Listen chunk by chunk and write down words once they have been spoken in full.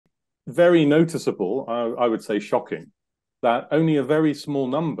very noticeable, I would say shocking, that only a very small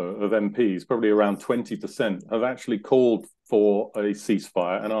number of MPs, probably around 20%, have actually called for a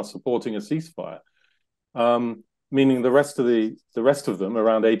ceasefire and are supporting a ceasefire. Meaning the rest of them,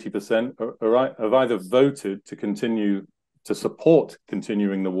 around 80%, have either voted to continue to support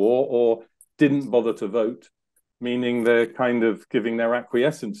continuing the war or didn't bother to vote, meaning they're kind of giving their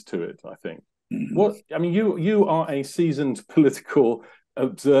acquiescence to it, I think. You are a seasoned political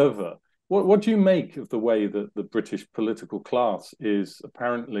observer. What do you make of the way that the British political class is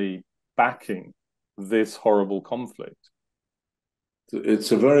apparently backing this horrible conflict?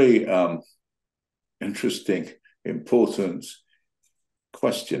 It's a very interesting, important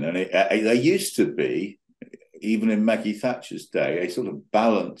question. And there used to be, even in Maggie Thatcher's day, a sort of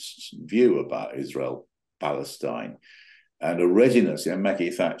balanced view about Israel-Palestine and a readiness.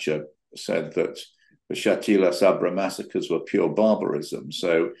 Maggie Thatcher said that the Shatila Sabra massacres were pure barbarism.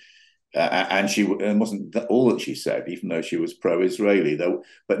 So, and it wasn't all that she said, even though she was pro-Israeli. Though,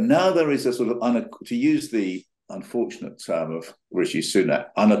 but now there is a sort of, to use the unfortunate term of Rishi Sunak,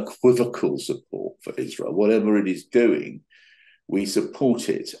 unequivocal support for Israel. Whatever it is doing, we support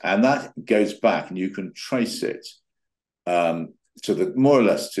it. And that goes back, and you can trace it to the more or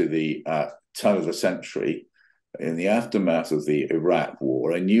less to the turn of the century, in the aftermath of the Iraq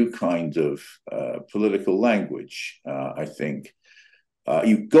War, a new kind of political language, I think.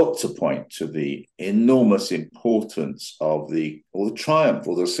 You've got to point to the enormous importance of the triumph,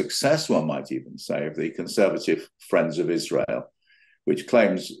 or the success, one might even say, of the Conservative Friends of Israel, which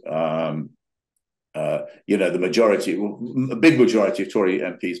claims, the majority, a big majority of Tory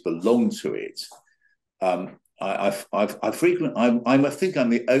MPs belong to it. I think I'm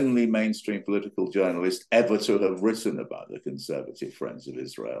the only mainstream political journalist ever to have written about the Conservative Friends of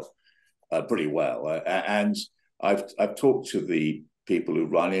Israel pretty well. And I've talked to the people who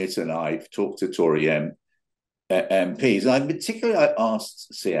run it, and I've talked to Tory MPs. And I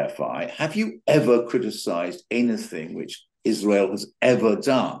asked CFI, have you ever criticised anything which Israel has ever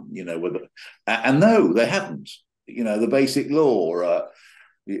done? And no, they haven't. The basic law,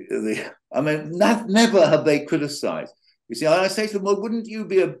 never have they criticised. You see, I say to them, well, wouldn't you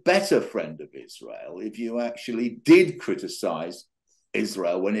be a better friend of Israel if you actually did criticise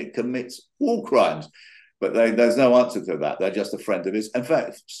Israel when it commits war crimes? But there's no answer to that. They're just a friend of his. In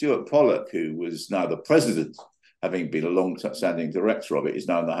fact, Stuart Pollock, who was now the president, having been a long-standing director of it, is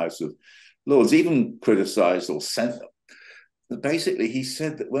now in the House of Lords, even criticised or sent them. Basically, he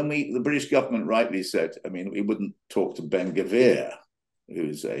said that when the British government rightly said, we wouldn't talk to Ben Gvir,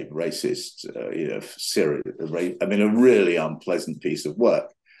 who's a racist, a really unpleasant piece of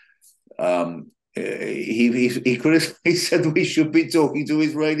work. He said we should be talking to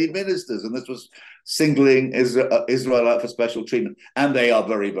Israeli ministers, and this was singling Israel out for special treatment. And they are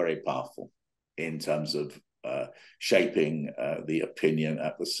very, very powerful in terms of shaping the opinion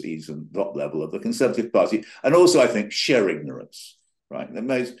at the season top level of the Conservative Party, and also I think sheer ignorance. Right,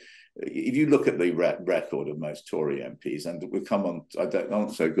 if you look at the record of most Tory MPs, and we come on,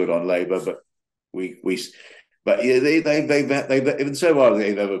 not so good on Labour, but they've even so far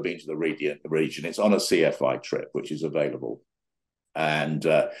they've ever been to the region. It's on a CFI trip, which is available, and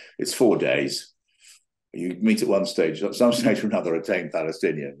it's 4 days. You meet at some stage or another, a tame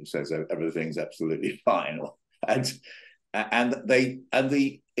Palestinian who says everything's absolutely fine, and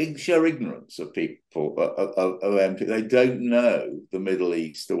the sheer ignorance of people of MP, they don't know the Middle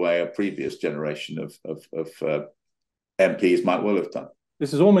East the way a previous generation of MPs might well have done.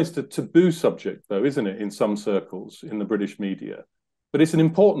 This is almost a taboo subject, though, isn't it, in some circles in the British media? But it's an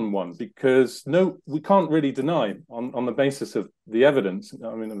important one because we can't really deny on the basis of the evidence.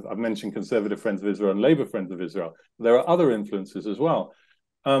 I've mentioned Conservative Friends of Israel and Labour Friends of Israel. There are other influences as well.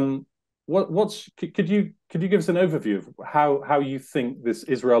 Could you give us an overview of how you think this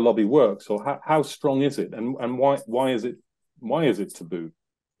Israel lobby works, or how strong is it, and why is it taboo?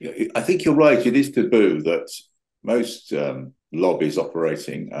 I think you're right. It is taboo that most lobbies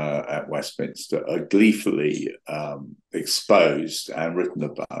operating at Westminster are gleefully exposed and written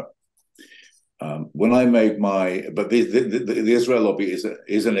about. When I made the Israel lobby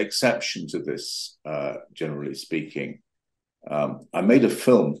is an exception to this, generally speaking. I made a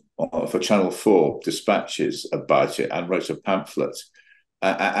film for Channel 4 Dispatches about it and wrote a pamphlet,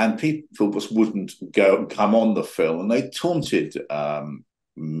 and people just wouldn't come on the film, and they taunted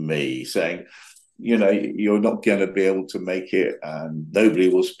me, saying, you're not going to be able to make it, and nobody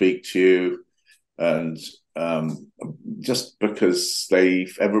will speak to you, and just because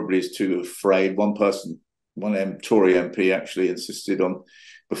everybody's too afraid. One Tory MP actually insisted on,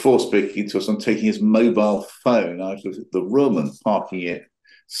 before speaking to us, on taking his mobile phone out of the room and parking it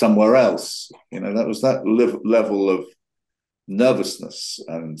somewhere else. That was that level of nervousness,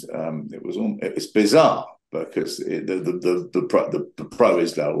 and it's bizarre because the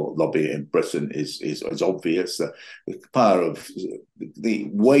pro-Israel lobby in Britain is obvious. The power of the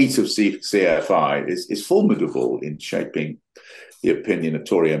weight of CFI is formidable in shaping the opinion of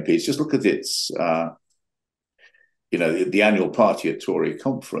Tory MPs. Just look at its the annual party at Tory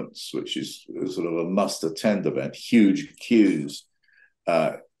conference, which is sort of a must-attend event, huge queues,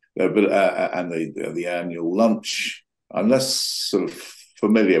 and the annual lunch. I'm less sort of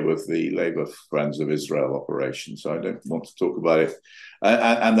familiar with the Labour Friends of Israel operation, so I don't want to talk about it.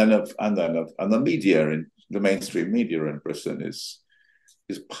 And then the media, in the mainstream media in Britain, is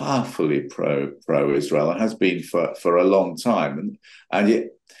powerfully pro-Israel and has been for a long time, and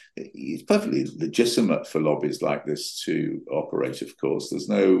it's perfectly legitimate for lobbies like this to operate. Of course, there's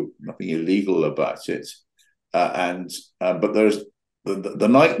nothing illegal about it, but there's the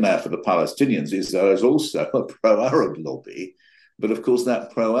nightmare for the Palestinians is there is also a pro-Arab lobby, but of course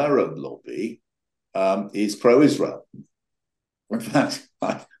that pro-Arab lobby is pro-Israel. In fact,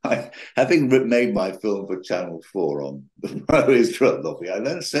 having made my film for Channel 4 on the pro-Israel lobby, I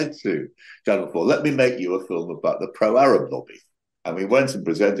then said to Channel 4, let me make you a film about the pro-Arab lobby. And we went and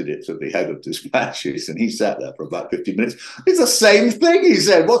presented it to the head of dispatches, and he sat there for about 50 minutes. It's the same thing, he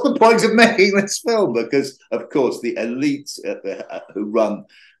said. What's the point of making this film? Because, of course, the elites who run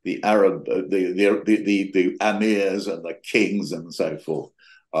the Arab, the amirs and the kings and so forth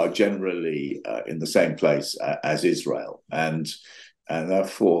are generally in the same place as Israel. And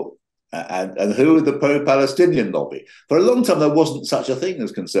therefore, and who are the pro-Palestinian lobby? For a long time, there wasn't such a thing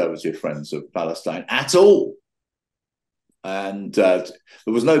as Conservative Friends of Palestine at all. And there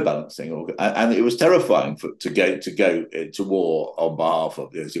was no balancing, and it was terrifying to go to war on behalf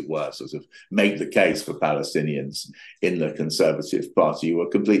of, as it were, sort of make the case for Palestinians in the Conservative Party. You were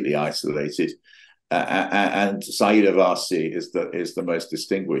completely isolated, and Saeed Abbasi is the most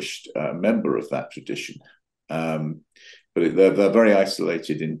distinguished member of that tradition. But they're very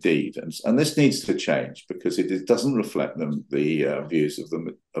isolated indeed, and this needs to change because it doesn't reflect the views of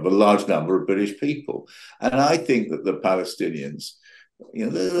a large number of British people. And I think that the Palestinians,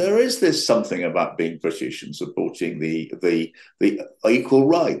 there is this something about being British and supporting the equal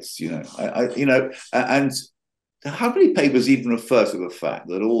rights, and how many papers even refer to the fact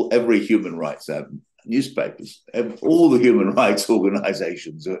that every human rights newspapers, all the human rights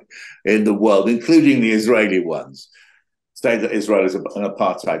organizations in the world, including the Israeli ones, say that Israel is an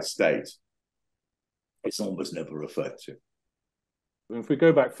apartheid state. It's almost never referred to. If we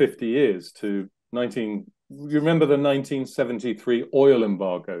go back 50 years to you remember the 1973 oil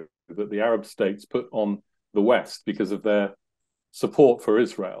embargo that the Arab states put on the West because of their support for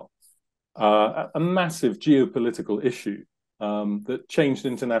Israel, a massive geopolitical issue that changed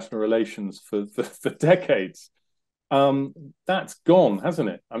international relations for decades. That's gone, hasn't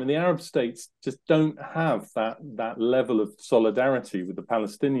it? I mean, the Arab states just don't have that level of solidarity with the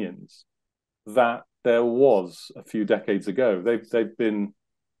Palestinians that there was a few decades ago. They've been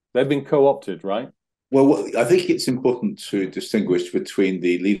co-opted, right? Well, I think it's important to distinguish between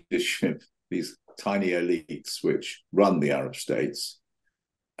the leadership, these tiny elites which run the Arab states,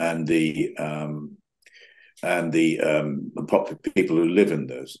 and the people who live in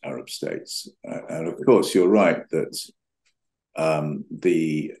those Arab states. And of course, you're right that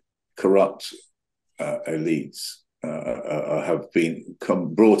the corrupt elites have been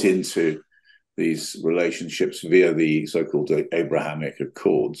brought into these relationships via the so-called Abrahamic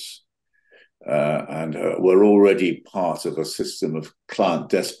Accords, and were already part of a system of client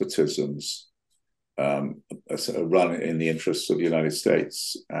despotisms run in the interests of the United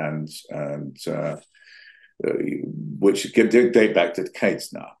States, and which date back to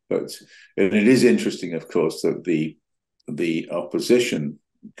decades now. But it is interesting, of course, that the opposition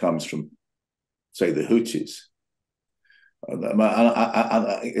comes from, say, the Houthis.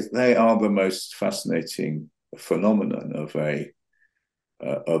 They are the most fascinating phenomenon of a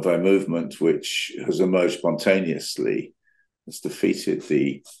movement which has emerged spontaneously, has defeated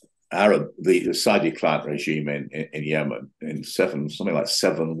the Saudi client regime in Yemen in something like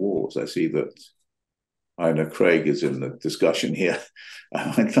 7 wars. I see that Ina Craig is in the discussion here.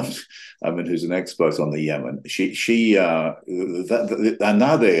 Who's an expert on the Yemen. And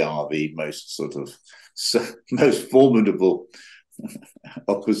now they are the most formidable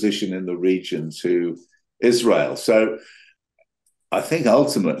opposition in the region to Israel. So I think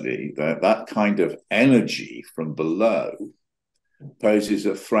ultimately that kind of energy from below poses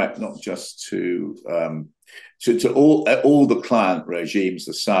a threat not just to all the client regimes,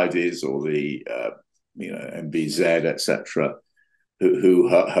 the Saudis or the MBZ, etc.,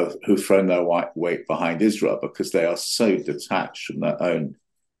 who've thrown their weight behind Israel because they are so detached from their own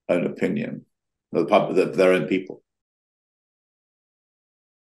opinion, their own people.